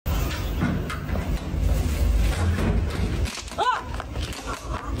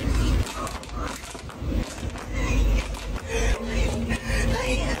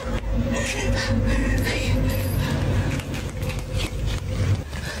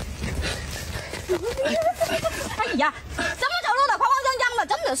哎呀，怎么走路的慌慌张张的，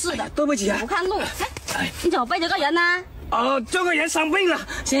真的是的。对不起啊，不看路。哎，你怎么背着个人呢？哦，这个人生病了，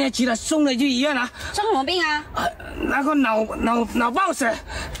现在急了，送了去医院了。生什么病啊？那个脑爆血。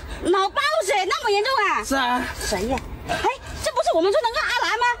脑爆血那么严重啊？是啊。谁呀？哎，这不是我们村那个阿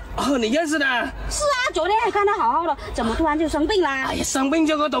兰吗？哦，你认识的？是啊，昨天还看他好好的，怎么突然就生病啦？哎呀，生病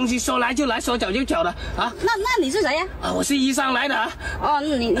这个东西说来就来，说走就走的啊。那你是谁呀？啊，我是医生来的啊。哦，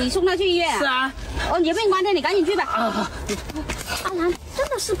你送他去医院啊？是啊。哦，有病关天，你赶紧去吧。啊。阿兰真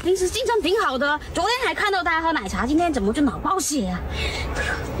的是平时精神挺好的，昨天还看到他喝奶茶，今天怎么就脑爆血啊？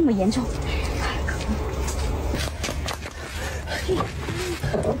那么严重。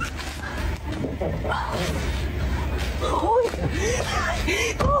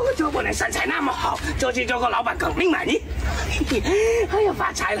这个人身材那么好，做起这个老板肯定满意。哎呀，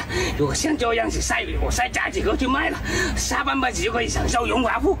发财了！如果像这样子我再加几个就卖了，下半辈子就可以享受荣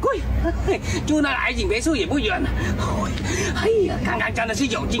华富贵。住那海景别墅也不远了。哎呀，刚刚真的是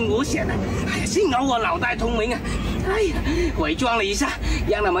有惊无险啊！哎呀，幸好我脑袋通明啊！哎呀，伪装了一下，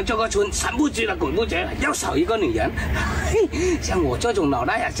让他们这个村神不知了鬼不觉，又少一个女人。像我这种脑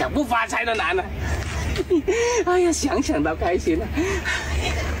袋想不发财的男人。哎呀，想想都开心了。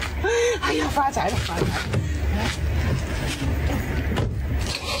哎呀，发财了，发财了！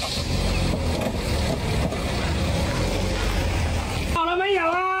好了没有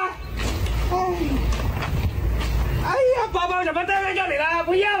啊？哎呀，包包怎么掉在这里了？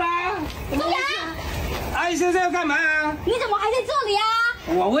不要了！不要！哎，现在要干嘛啊？你怎么还在这里啊？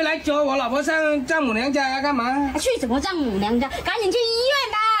我回来接我老婆上丈母娘家干嘛？去什么丈母娘家？赶紧去医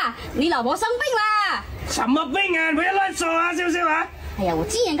院吧！你老婆生病啦！什么病啊？不要乱说啊，是不是啊？哎呀，我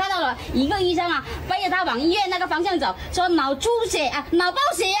亲眼看到了一个医生啊，背着他往医院那个方向走，说脑出血啊，脑爆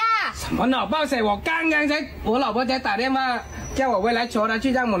血啊！什么脑爆血？我刚刚我老婆才打电话叫我回来接她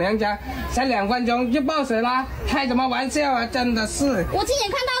去丈母娘家，才2分钟就爆血了，开什么玩笑啊！真的是。我亲眼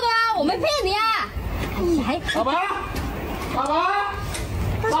看到的啊，我没骗你啊！哎呀，宝宝，宝宝，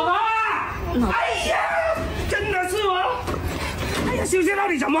宝宝啊！哎呀，真的是我。哎呀，秀秀到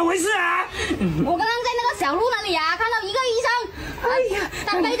底怎么回事啊？我刚刚在那个小路那里啊，看到一个医生，哎呀，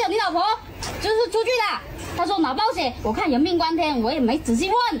他背着你老婆就是出去了。他说脑爆血，我看人命关天，我也没仔细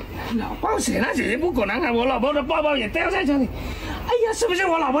问。脑爆血那绝对不可能啊！我老婆的包包也掉在这里。哎呀，是不是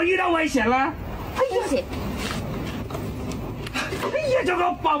我老婆遇到危险了？哎呀，血！哎呀，这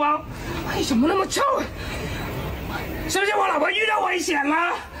个包包，哎，怎么那么臭啊？是不是我老婆遇到危险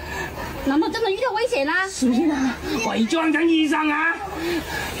了？难道真的遇到危险啦？是啊，伪装成医生啊！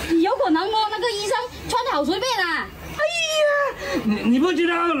有可能哦，那个医生穿的好随便啊！哎呀，你不知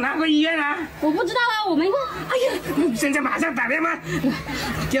道哪个医院啊？我不知道啊，我没问。哎呀，现在马上打电话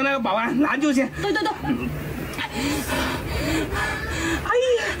叫那个保安拦住先。对。哎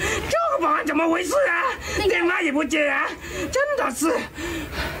呀，这个保安怎么回事啊？电话也不接啊，真的是。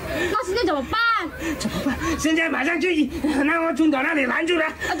那现在怎么办？怎么办？现在马上去那个村长那里拦住了。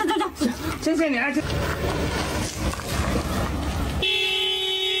走，谢谢你啊。上车。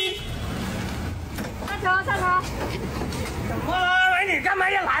怎么了？美女干嘛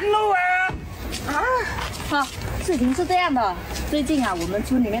要拦路啊？好，事情是这样的，最近啊，我们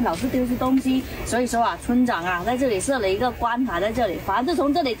村里面老是丢失东西，所以说啊，村长啊在这里设了一个关卡在这里，凡是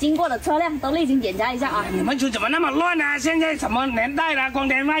从这里经过的车辆都例行检查一下啊。你们村怎么那么乱啊？现在什么年代了？光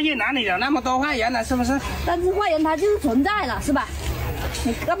天化日哪里有那么多坏人了？是不是？但是坏人他就是存在了，是吧？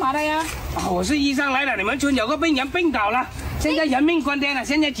你干嘛的呀？我是医生来的，你们村有个病人病倒了，现在人命关天了，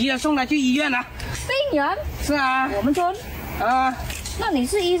现在急着送他去医院了。病人？是啊。我们村？啊。那你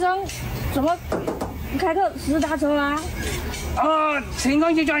是医生，怎么开个私家车啊？哦，情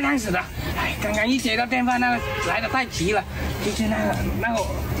况就这样子的。哎，刚刚一接到电话，那个来的太急了，就是那个，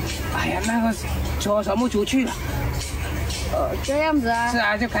哎呀，那个车全部出去了。这样子啊？是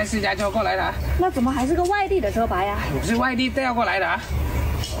啊，就开私家车过来的。那怎么还是个外地的车牌啊？我是外地调过来的啊。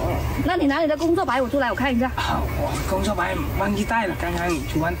那你拿你的工作牌我出来，我看一下。我工作牌忘记带了，刚刚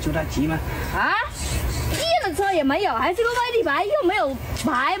出来急吗？啊？医院的车也没有，还是个外地牌，又没有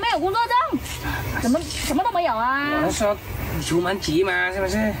牌，没有工作证，什么都没有啊！我说你出门急嘛，是不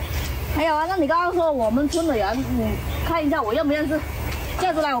是？还有啊，那你刚刚说我们村的人，你看一下我认不认识？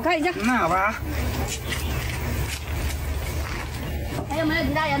叫出来我看一下。那好吧。还有没有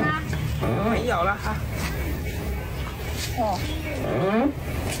其他人啊？没有了啊。哦。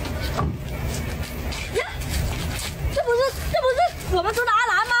呀，这不是我们村的阿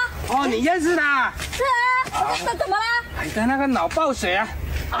兰吗？哦，你认识的？是啊。那怎么了？哎，他那个脑爆血啊！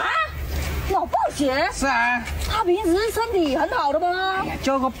啊？脑爆血？是啊。他平时身体很好的吗？哎呀，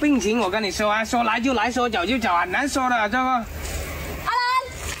这个病情我跟你说啊，说来就来，说走就走，很难说的这个。阿兰，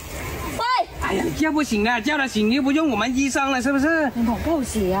喂！哎哎呀，叫不醒啊，叫他醒又不用我们医生了，是不是？脑爆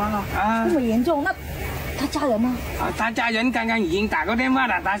血啊！这么严重，那他家人呢？他家人刚刚已经打过电话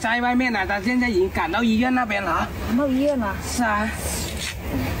了，他在外面了，他现在已经赶到医院那边了。赶到医院了？是啊。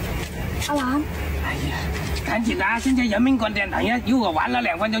阿兰，哎呀，赶紧啊！现在人命关天，等一下如果晚了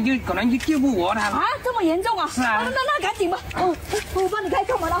2分钟，就可能就救不活他了。啊，这么严重啊？是啊。那赶紧吧。哦，我帮你开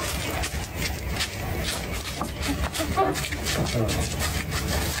车门了。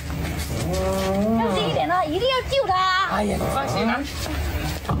小心一点啊，一定要救他。哎呀，你放心啊。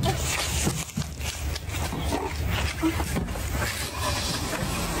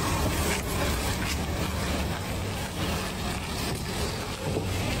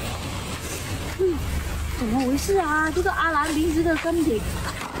怎么回事啊？这个阿兰平时的身体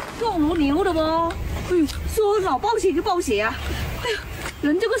壮如牛的不？说脑爆血就爆血啊！哎呀，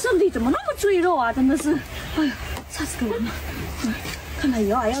人这个身体怎么那么脆弱啊？真的是，哎呀，吓死个人了！看来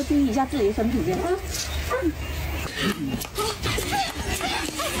以后还要注意一下自己的身体呀。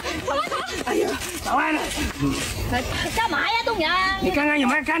哎呀，老外了，干嘛呀，东阳？你刚刚有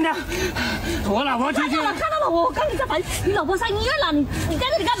没有看到我老婆出去？看到了，我刚才在烦你老婆上医院了，你在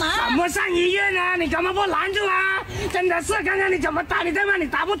这里干嘛？怎么上医院啊？你怎么不拦住啊？真的是，刚刚你怎么打你电话你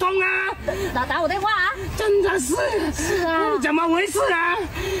打不通啊？打我电话啊？真的是。是啊。你怎么回事啊？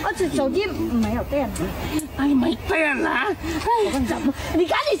而且手机没有电了。哎，没电了。我跟你讲，你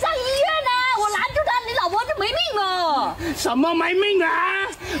赶紧上医院啊！我拦住他，你老婆就没命了。什么没命啊？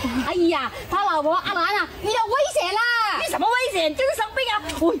哎呀，他老婆阿兰啊，遇到危险啦！你什么危险？就是生病啊！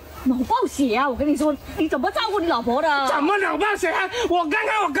喂，脑爆血啊！我跟你说，你怎么照顾你老婆的？怎么脑爆血啊？我刚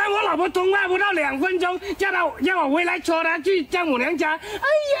刚我跟我老婆通话不到2分钟，让我回来戳她去丈母娘家。哎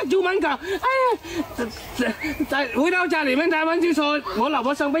呀，出门口，哎呀，在回到家里面，他们就说我老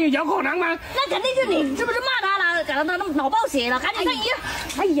婆生病，有可能吗？那肯定是你是不是骂他了，搞得他脑爆血了？赶紧上医院！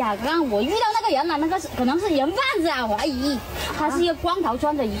哎呀，刚刚我遇到那个人了，那个可能是人贩子啊，怀疑他是一个光头，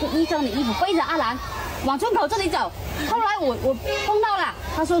穿着一个医生的衣服，背着阿兰往村口这里走。后来我碰到了，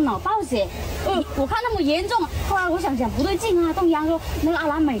他说脑爆血，我看那么严重，后来我想不对劲啊。东阳说那个阿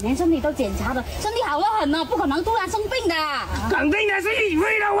兰每年身体都检查的，身体好得很呢，不可能突然生病的。肯定的是遇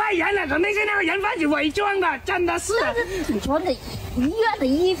到坏人了，肯定是那个人贩子伪装的，真的是。你穿着医院的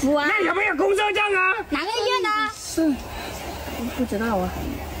衣服啊？那有没有工作证啊？哪个医院啊？是，不知道啊。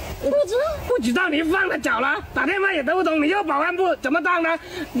不知道你放了脚了，打电话也打不通，你要保安部怎么当呢？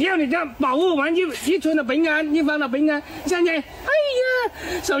你要你这样保护我们一村的平安，一方的平安。现在，哎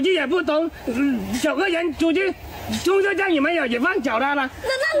呀，手机也不通，9个人出去，工作证也没有，也放脚他了。那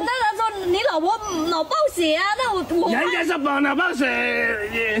他说你老婆脑爆血啊？那我人家是脑爆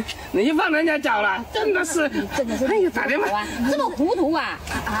血，你就放人家脚了，真的是，真的是，哎呀，打电话这么糊涂啊？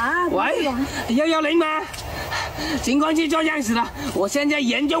喂，110吗？情况是这样子的，我现在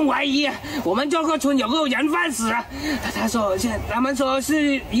严重怀疑我们这个村有个人贩子啊。他们说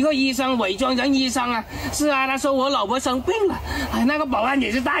是一个医生伪装成医生啊。是啊，他说我老婆生病了，哎，那个保安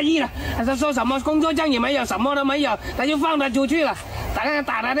也是大意了，他说什么工作证也没有，什么都没有，他就放他出去了。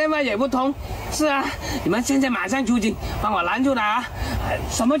打他电话也不通。是啊，你们现在马上出警，帮我拦住他啊！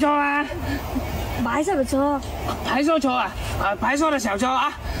什么车啊？白色的车，白色车啊，白色的小车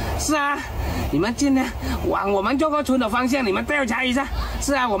啊。是啊，你们尽量往我们这个村的方向，你们调查一下。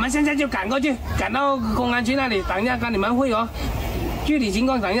是啊，我们现在就赶过去，赶到公安局那里，等一下跟你们会合，具体情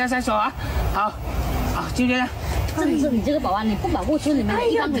况等一下再说啊。好，就这样。真是你这个保安，你不保护村里面的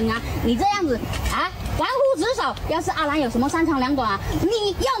一方平安，你这样子啊，玩忽职守。要是阿兰有什么3长2短啊，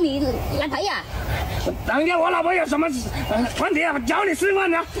你来赔呀！等一下，我老婆有什么问题啊？找你试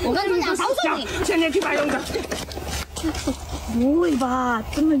问啊！我跟村长投诉你！现在去打用的。不会吧？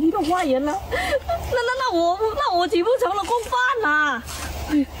真的遇到坏人了？那我岂不成了共犯啦？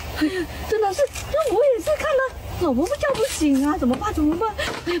哎呀，真的是，那我也是看到老婆叫不醒啊，怎么办？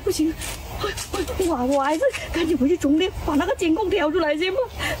哎呀，不行，我还是赶紧回去充电，把那个监控调出来先吧。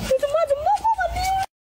就这么